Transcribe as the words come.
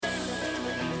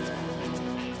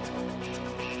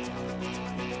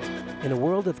In a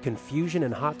world of confusion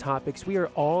and hot topics, we are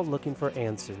all looking for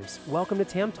answers. Welcome to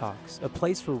Tam Talks, a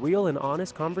place for real and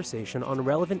honest conversation on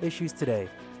relevant issues today.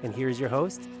 And here's your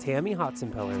host, Tammy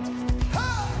Hotsenpiller.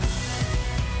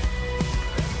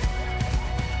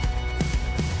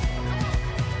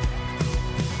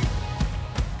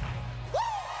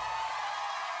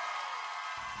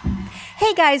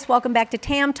 Hey guys, welcome back to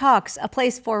Tam Talks, a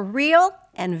place for real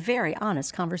and very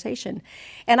honest conversation.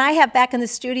 And I have back in the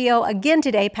studio again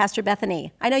today, Pastor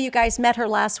Bethany. I know you guys met her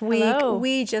last week. Hello.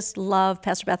 We just love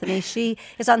Pastor Bethany. She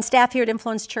is on staff here at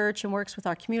Influence Church and works with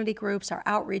our community groups, our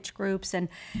outreach groups. And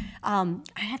I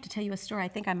have to tell you a story. I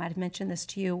think I might have mentioned this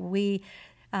to you. We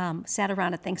sat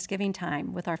around at Thanksgiving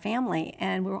time with our family,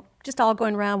 and we were just all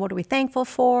going around, what are we thankful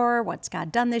for? What's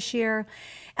God done this year?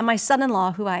 And my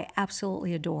son-in-law, who I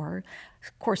absolutely adore,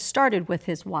 of course, started with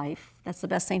his wife. That's the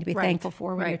best thing to be thankful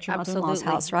for when you're at your mother-in-law's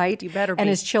Absolutely. house, right? You better be. And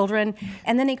his children.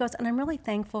 And then he goes, and I'm really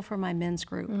thankful for my men's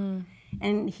group.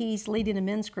 And he's leading a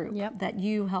men's group that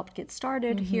you helped get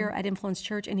started here at Influence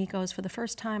Church. And he goes, for the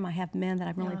first time, I have men that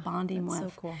I'm really bonding with.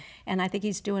 so cool. And I think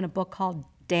he's doing a book called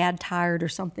Dad Tired or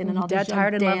something, and all Dad these young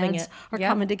Tired and Loving dads It. are Yep.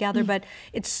 coming together. But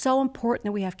it's so important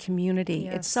that we have community.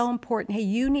 Yes. It's so important. Hey,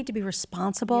 you need to be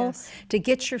responsible Yes. to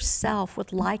get yourself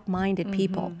with like-minded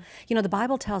people. You know, the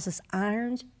Bible tells us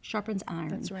iron sharpens iron.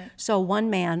 That's right. So one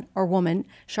man or woman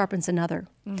sharpens another.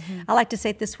 I like to say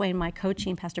it this way in my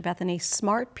coaching, Pastor Bethany: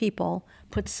 smart people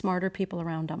put smarter people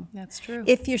around them. That's true.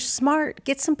 If you're smart,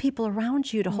 get some people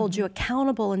around you to hold you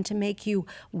accountable and to make you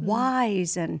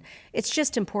wise, and it's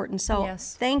just important. So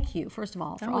Yes. thank you, first of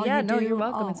all, for Oh, all yeah, you do. no, you're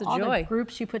welcome. It's a all joy. the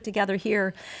groups you put together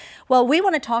here. Well, we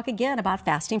want to talk again about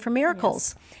fasting for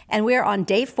miracles. And we're on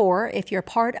day 4. If you're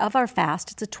part of our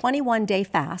fast, it's a 21-day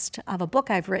fast of a book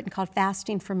I've written called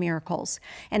Fasting for Miracles.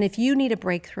 And if you need a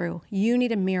breakthrough, you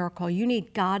need a miracle, you need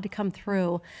God to come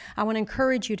through, I want to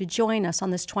encourage you to join us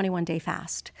on this 21-day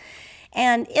fast.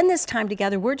 And in this time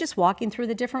together, we're just walking through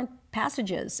the different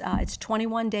passages. It's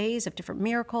 21 days of different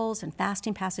miracles and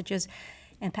fasting passages.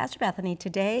 And Pastor Bethany,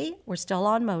 today we're still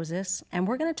on Moses, and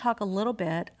we're going to talk a little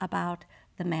bit about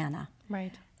the manna.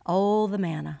 Right. Oh, the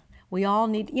manna. We all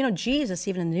need, you know, Jesus,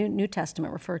 even in the New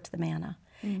Testament, referred to the manna,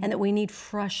 and that we need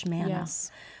fresh manna. Yes.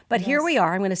 But here we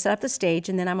are. I'm going to set up the stage,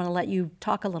 and then I'm going to let you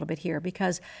talk a little bit here,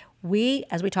 because we,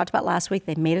 as we talked about last week,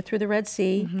 they made it through the Red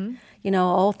Sea. You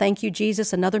know, oh, thank you,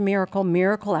 Jesus, another miracle,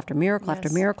 miracle after miracle after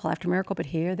Yes. miracle after miracle. But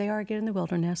here they are again in the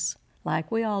wilderness,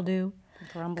 like we all do,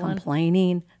 Grumbling.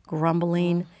 complaining,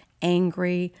 grumbling,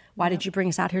 angry. Why did you bring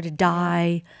us out here to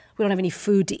die? We don't have any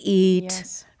food to eat,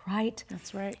 Yes. right?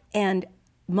 That's right. And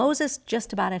Moses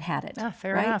just about had it.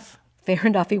 Fair right? enough. Fair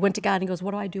enough. He went to God and he goes,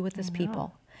 what do I do with this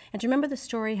people? And do you remember the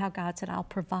story how God said, I'll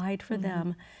provide for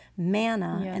them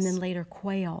manna and then Yes. later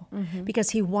quail, because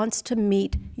he wants to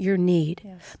meet your need.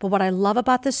 Yes. But what I love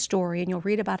about this story, and you'll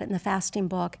read about it in the fasting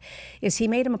book, is he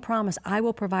made him a promise: I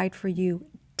will provide for you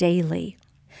daily.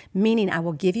 Meaning, I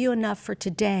will give you enough for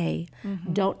today.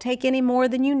 Don't take any more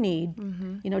than you need.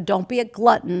 You know, don't be a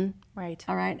glutton. Right.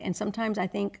 All right. And sometimes I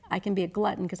think I can be a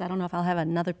glutton because I don't know if I'll have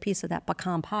another piece of that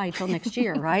pecan pie till next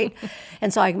year, right?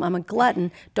 And so I'm a glutton.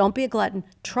 Don't be a glutton.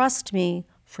 Trust me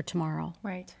for tomorrow.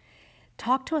 Right.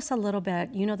 Talk to us a little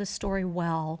bit. You know the story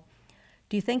well.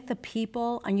 Do you think the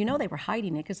people, and you know they were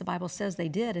hiding it because the Bible says they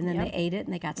did, and then they ate it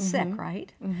and they got sick,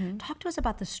 right? Talk to us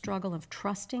about the struggle of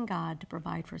trusting God to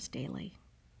provide for us daily.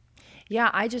 Yeah,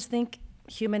 I just think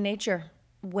human nature,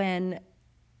 when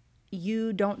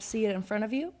you don't see it in front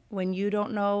of you, when you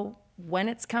don't know when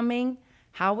it's coming,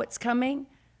 how it's coming,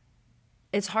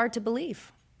 it's hard to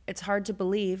believe. It's hard to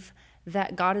believe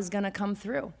that God is going to come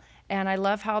through. And I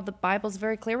love how the Bible's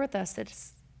very clear with us.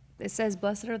 It says,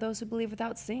 blessed are those who believe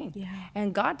without seeing. Yeah.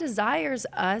 And God desires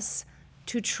us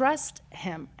to trust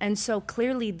him. And so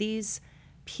clearly these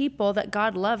people that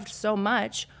God loved so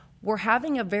much were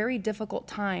having a very difficult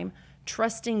time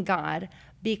trusting God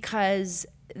because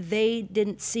they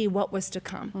didn't see what was to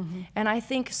come. And I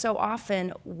think so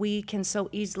often we can so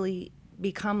easily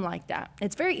become like that.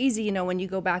 It's very easy, you know, when you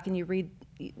go back and you read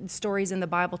stories in the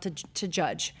Bible to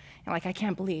judge. And like, I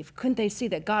can't believe, couldn't they see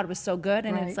that God was so good?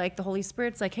 And it's like the Holy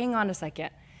Spirit's like, hang on a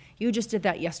second. You just did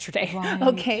that yesterday. Right.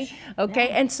 Okay. Yeah.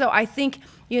 And so I think,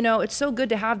 you know, it's so good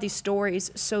to have these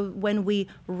stories. So when we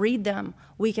read them,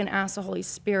 we can ask the Holy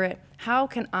Spirit, how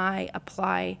can I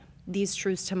apply these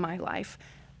truths to my life?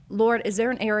 Lord, is there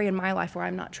an area in my life where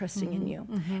I'm not trusting in you?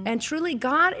 And truly,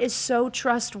 God is so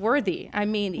trustworthy. I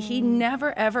mean, he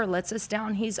never, ever lets us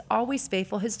down. He's always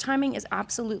faithful. His timing is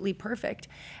absolutely perfect.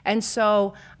 And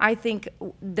so I think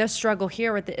the struggle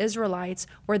here with the Israelites,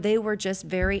 where they were just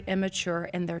very immature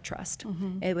in their trust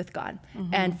with God.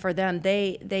 And for them,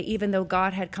 they even though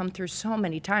God had come through so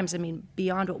many times, I mean,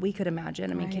 beyond what we could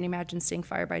imagine. I mean, can you imagine seeing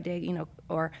fire by day,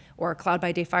 or a cloud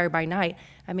by day, fire by night?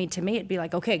 I mean, to me, it'd be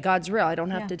like, okay, God's real. I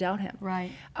don't have to doubt him.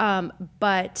 Right.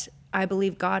 But I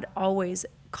believe God always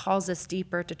calls us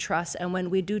deeper to trust. And when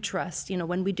we do trust,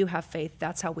 when we do have faith,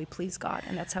 that's how we please God.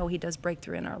 And that's how he does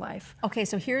breakthrough in our life. Okay,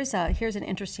 so here's an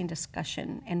interesting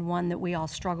discussion, and one that we all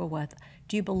struggle with.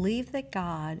 Do you believe that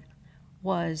God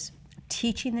was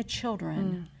teaching the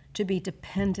children to be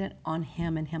dependent on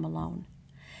him and him alone?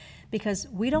 Because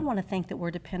we don't want to think that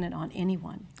we're dependent on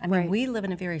anyone. I mean, we live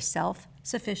in a very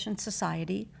self-sufficient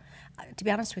society. To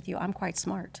be honest with you, I'm quite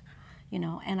smart,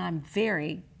 and I'm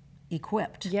very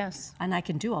equipped. Yes. And I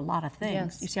can do a lot of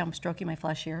things. Yes. You see I'm stroking my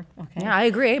flesh here? Okay. Yeah, I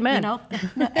agree. Amen.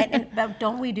 But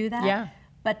don't we do that? Yeah.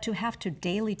 But to have to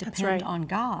daily depend on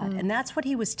God. And that's what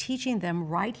he was teaching them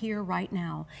right here, right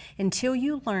now. Until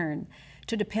you learn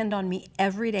to depend on me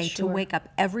every day, to wake up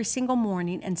every single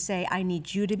morning and say, I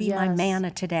need you to be my manna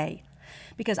today.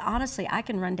 Because honestly, I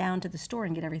can run down to the store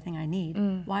and get everything I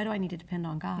need. Why do I need to depend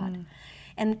on God?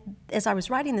 And as I was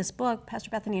writing this book, Pastor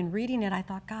Bethany, and reading it, I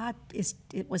thought God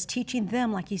was teaching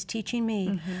them like he's teaching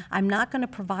me. I'm not going to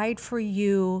provide for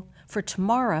you for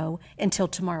tomorrow until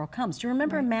tomorrow comes. Do you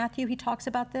remember in Matthew, he talks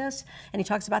about this? And he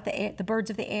talks about the birds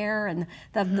of the air and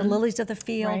the lilies of the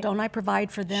field. Don't I provide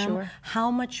for them?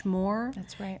 How much more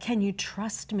can you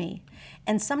trust me?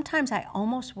 And sometimes I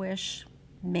almost wish,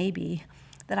 maybe,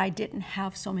 that I didn't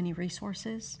have so many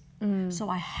resources. So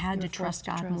I had to trust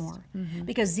God more.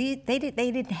 Because they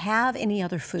didn't have any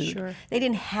other food. They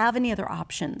didn't have any other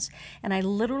options. And I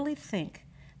literally think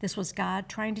this was God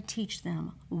trying to teach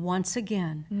them once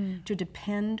again to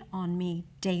depend on me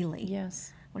daily.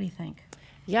 Yes. What do you think?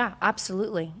 Yeah,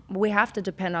 absolutely. We have to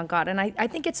depend on God. And I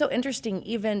think it's so interesting,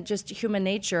 even just human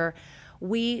nature,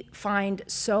 we find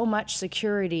so much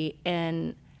security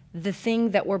in the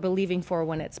thing that we're believing for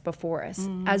when it's before us,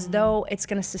 as though it's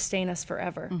going to sustain us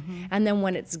forever. And then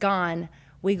when it's gone,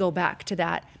 we go back to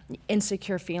that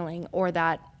insecure feeling, or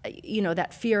that,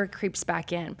 that fear creeps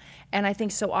back in. And I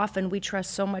think so often we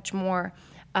trust so much more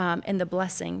in the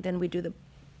blessing than we do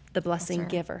the blessing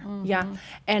giver. Yeah.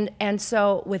 And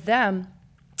so with them,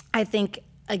 I think,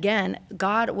 again,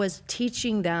 God was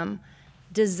teaching them,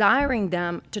 desiring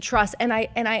them to trust. And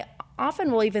I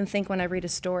often will even think when I read a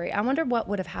story, I wonder what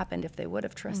would have happened if they would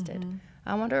have trusted.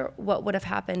 I wonder what would have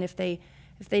happened if they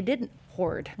didn't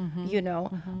hoard,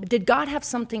 Did God have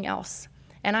something else?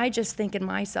 And I just think in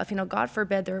myself, God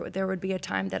forbid there would be a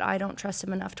time that I don't trust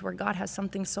him enough to where God has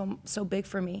something so big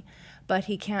for me, but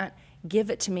he can't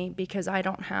give it to me because I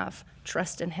don't have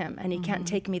trust in him, and he can't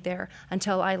take me there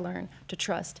until I learn to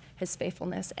trust his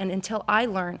faithfulness, and until I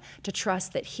learn to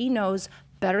trust that he knows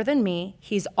better than me.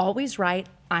 He's always right.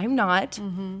 I'm not.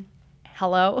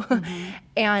 Hello.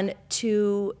 And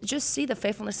to just see the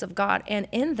faithfulness of God. And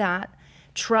in that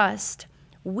trust,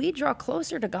 we draw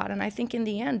closer to God. And I think in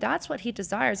the end, that's what he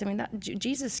desires. I mean,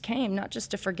 Jesus came not just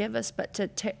to forgive us, but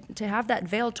to have that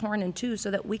veil torn in two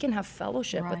so that we can have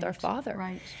fellowship with our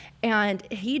Father.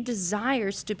 And he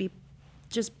desires to be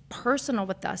just personal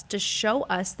with us, to show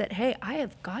us that, hey, I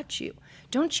have got you.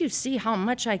 Don't you see how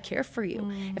much I care for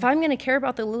you? If I'm going to care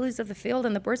about the lilies of the field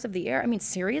and the birds of the air, I mean,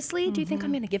 seriously, do you think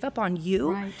I'm going to give up on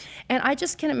you? And I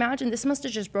just can imagine this must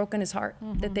have just broken his heart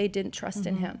that they didn't trust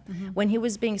in him. When he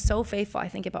was being so faithful, I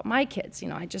think about my kids,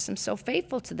 I just am so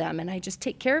faithful to them, and I just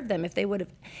take care of them. If they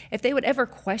would ever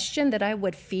question that I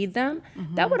would feed them,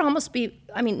 that would almost be,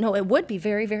 it would be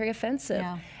very, very offensive.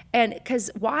 And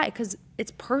why? Because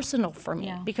it's personal for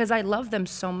me, because I love them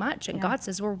so much. And God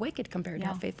says we're wicked compared to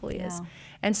how faithful he is.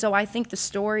 And so I think the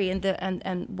story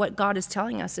and what God is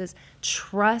telling us is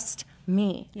trust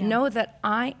me. Know that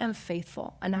I am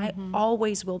faithful, and I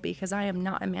always will be, because I am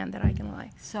not a man that I can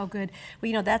lie. So good.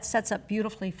 Well, that sets up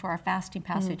beautifully for our fasting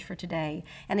passage for today.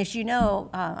 And as you know,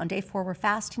 on day 4, we're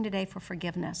fasting today for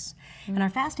forgiveness. And our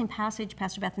fasting passage,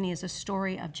 Pastor Bethany, is a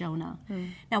story of Jonah.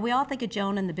 Now, we all think of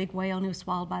Jonah and the big whale, and he was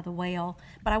swallowed by the whale,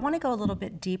 but I want to go a little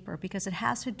bit deeper, because it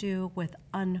has to do with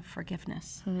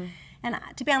unforgiveness. And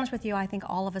to be honest with you, I think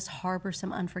all of us harbor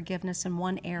some unforgiveness in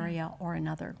one area or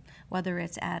another, whether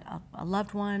it's at a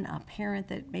loved one, a parent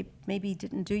that maybe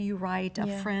didn't do you right, a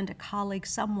friend, a colleague,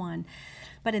 someone.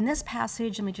 But in this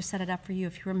passage, let me just set it up for you.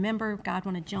 If you remember, God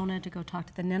wanted Jonah to go talk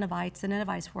to the Ninevites. The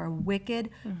Ninevites were a wicked,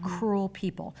 cruel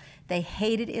people. They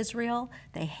hated Israel.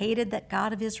 They hated that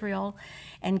God of Israel.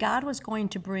 And God was going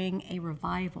to bring a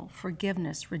revival,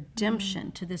 forgiveness,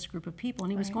 redemption to this group of people.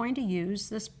 And he was going to use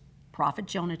this prophet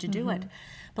Jonah to do it.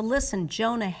 But listen,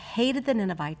 Jonah hated the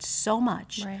Ninevites so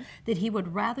much that he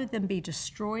would rather them be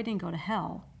destroyed and go to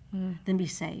hell than be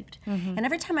saved. And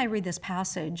every time I read this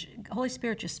passage, Holy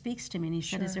Spirit just speaks to me, and he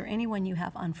said, is there anyone you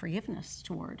have unforgiveness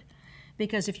toward?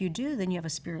 Because if you do, then you have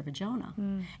a spirit of a Jonah.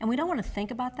 And we don't want to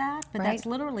think about that, but that's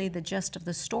literally the gist of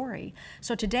the story.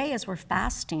 So today, as we're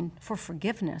fasting for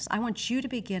forgiveness, I want you to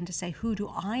begin to say, who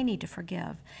do I need to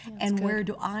forgive? And where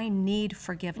do I need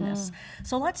forgiveness?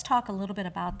 So let's talk a little bit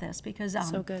about this, because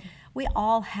we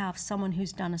all have someone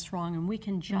who's done us wrong, and we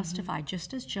can justify,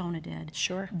 just as Jonah did.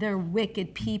 They're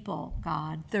wicked people,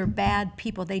 God. They're bad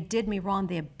people. They did me wrong.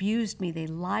 They abused me. They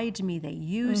lied to me. They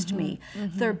used me.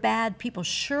 They're bad people.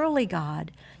 Surely, God,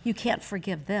 you can't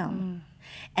forgive them.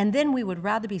 And then we would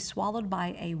rather be swallowed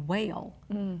by a whale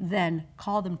than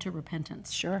call them to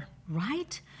repentance.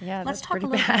 Right? Yeah, Let's talk a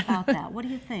little bit about that. What do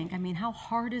you think? I mean, how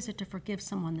hard is it to forgive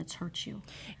someone that's hurt you?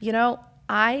 You know,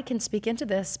 I can speak into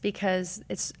this because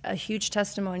it's a huge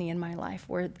testimony in my life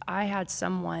where I had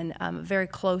someone, a very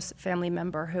close family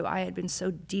member who I had been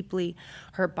so deeply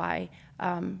hurt by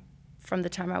from the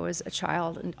time I was a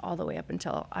child and all the way up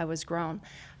until I was grown.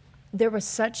 There was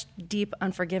such deep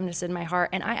unforgiveness in my heart,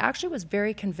 and I actually was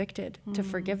very convicted to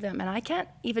forgive them. And I can't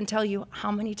even tell you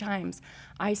how many times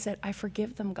I said, I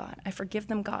forgive them, God. I forgive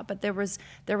them, God. But there was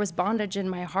bondage in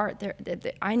my heart.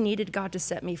 I needed God to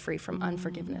set me free from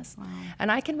unforgiveness. And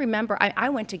I can remember, I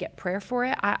went to get prayer for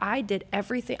it. I did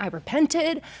everything. I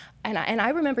repented. And I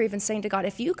remember even saying to God,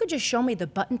 if you could just show me the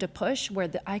button to push where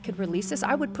I could release this,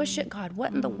 I would push it, God.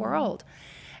 What in the world?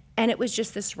 And it was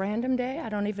just this random day. I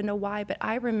don't even know why, but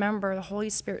I remember the Holy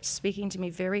Spirit speaking to me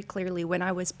very clearly when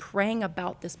I was praying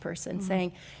about this person,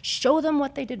 saying, show them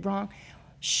what they did wrong,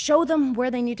 show them where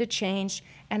they need to change.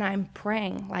 And I'm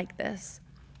praying like this.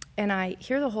 And I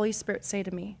hear the Holy Spirit say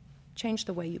to me, change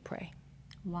the way you pray.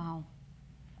 Wow.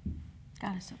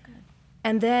 God is so good.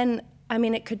 And then, I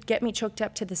mean, it could get me choked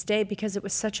up to this day because it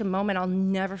was such a moment. I'll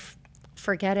never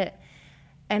forget it.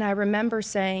 And I remember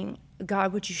saying,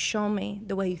 God, would you show me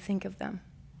the way you think of them?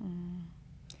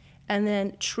 And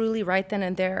then truly right then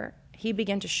and there, he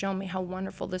began to show me how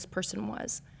wonderful this person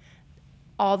was.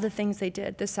 All the things they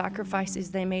did, the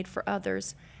sacrifices they made for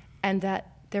others, and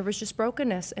that there was just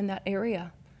brokenness in that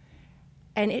area.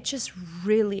 And it just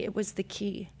really, it was the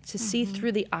key. To see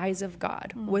through the eyes of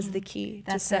God was the key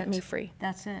to set me free.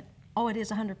 That's it. Oh, it is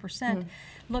 100%.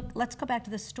 Look, let's go back to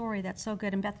this story that's so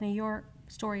good. And Bethany, your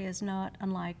story is not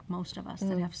unlike most of us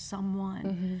that have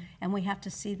someone, and we have to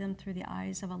see them through the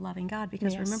eyes of a loving God.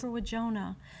 Because remember with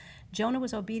Jonah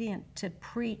was obedient to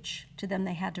preach to them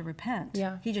they had to repent.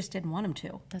 He just didn't want them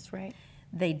to. That's right.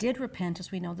 They did repent,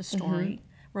 as we know the story.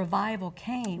 Revival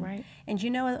came. And you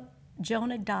know,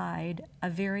 Jonah died a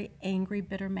very angry,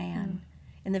 bitter man.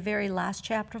 In the very last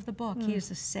chapter of the book, he is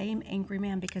the same angry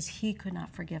man because he could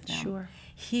not forgive them.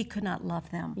 He could not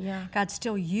love them. God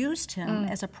still used him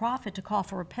as a prophet to call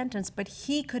for repentance, but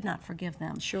he could not forgive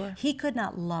them. He could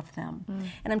not love them.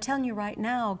 And I'm telling you right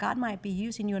now, God might be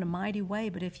using you in a mighty way,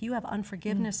 but if you have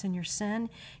unforgiveness in your sin,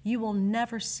 you will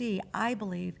never see, I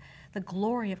believe, the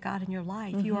glory of God in your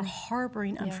life. You are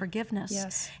harboring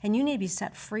unforgiveness. And you need to be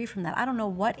set free from that. I don't know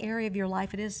what area of your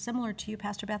life it is similar to you,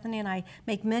 Pastor Bethany, and I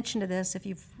make mention to this if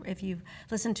you've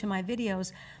listened to my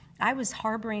videos. I was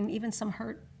harboring even some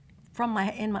hurt from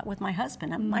with my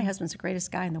husband. My husband's the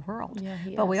greatest guy in the world.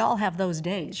 But we all have those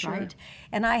days, right?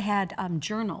 And I had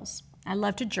journals. I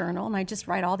love to journal, and I just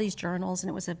write all these journals, and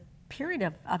it was a period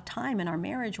of time in our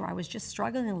marriage where I was just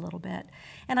struggling a little bit.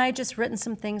 And I had just written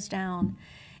some things down.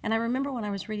 And I remember when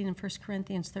I was reading in 1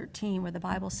 Corinthians 13 where the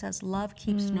Bible says, love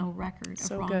keeps no record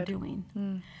of wrongdoing.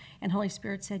 And Holy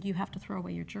Spirit said, you have to throw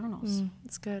away your journals.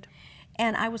 That's good.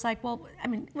 And I was like, well, I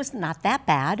mean, it was not that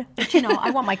bad. But, you know,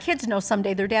 I want my kids to know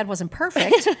someday their dad wasn't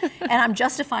perfect. And I'm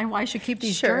justifying why I should keep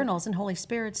these journals. And Holy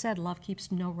Spirit said, love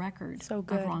keeps no record of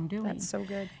wrongdoing. That's so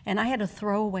good. And I had to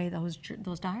throw away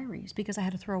those diaries because I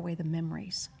had to throw away the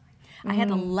memories. I had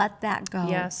to let that go.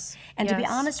 And to be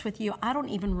honest with you, I don't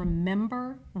even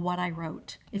remember what I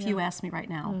wrote, if you ask me right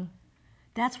now.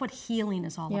 That's what healing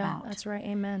is all about. That's right.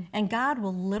 Amen. And God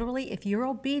will literally, if you're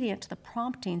obedient to the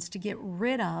promptings to get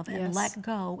rid of and let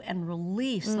go and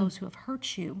release those who have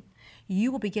hurt you,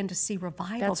 you will begin to see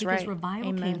revival. That's because right. revival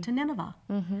Amen. came to Nineveh.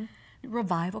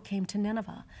 Revival came to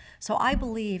Nineveh. So I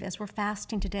believe as we're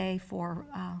fasting today for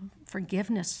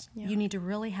forgiveness, you need to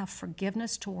really have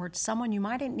forgiveness towards someone. You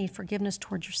might need forgiveness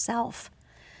towards yourself.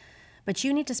 But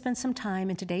you need to spend some time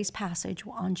in today's passage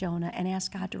on Jonah and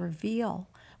ask God to reveal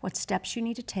what steps you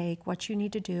need to take, what you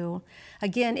need to do.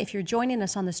 Again, if you're joining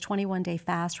us on this 21-day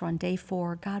fast, we're on day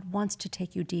 4, God wants to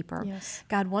take you deeper. Yes.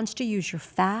 God wants to use your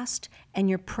fast and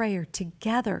your prayer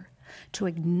together to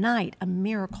ignite a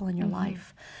miracle in your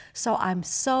life. So I'm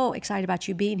so excited about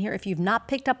you being here. If you've not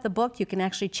picked up the book, you can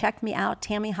actually check me out,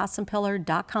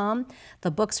 Hotsenpiller.com.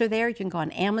 The books are there. You can go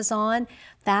on Amazon,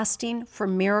 Fasting for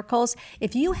Miracles.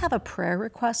 If you have a prayer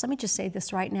request, let me just say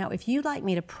this right now. If you'd like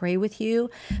me to pray with you,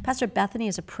 Pastor Bethany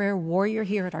is a prayer warrior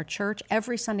here at our church.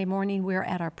 Every Sunday morning, we're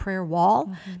at our prayer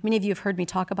wall. Many of you have heard me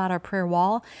talk about our prayer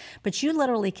wall, but you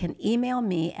literally can email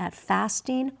me at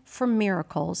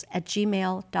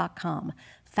fastingformiracles@gmail.com.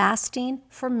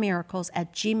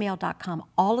 fastingformiracles@gmail.com.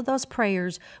 All of those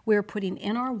prayers we're putting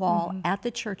in our wall at the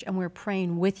church, and we're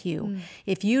praying with you.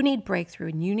 If you need breakthrough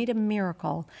and you need a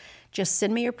miracle, just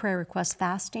send me your prayer request,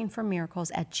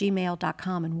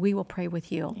 fastingformiracles@gmail.com, and we will pray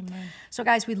with you. Amen. So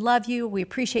guys, we love you. We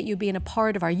appreciate you being a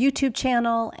part of our YouTube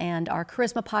channel and our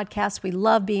Charisma podcast. We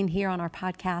love being here on our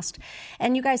podcast.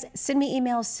 And you guys, send me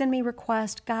emails, send me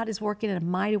requests. God is working in a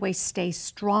mighty way. Stay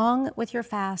strong with your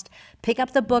fast. Pick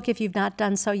up the book if you've not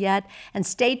done so yet. And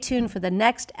stay tuned for the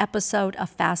next episode of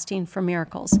Fasting for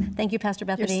Miracles. Thank you, Pastor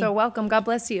Bethany. You're so welcome. God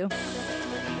bless you.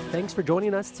 Thanks for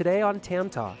joining us today on Tam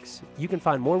Talks. You can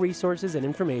find more resources and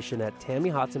information at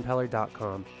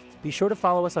tammyhotsenpiller.com. Be sure to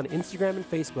follow us on Instagram and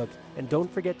Facebook, and don't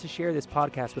forget to share this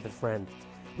podcast with a friend.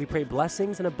 We pray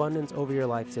blessings and abundance over your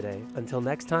life today. Until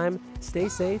next time, stay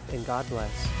safe and God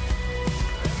bless.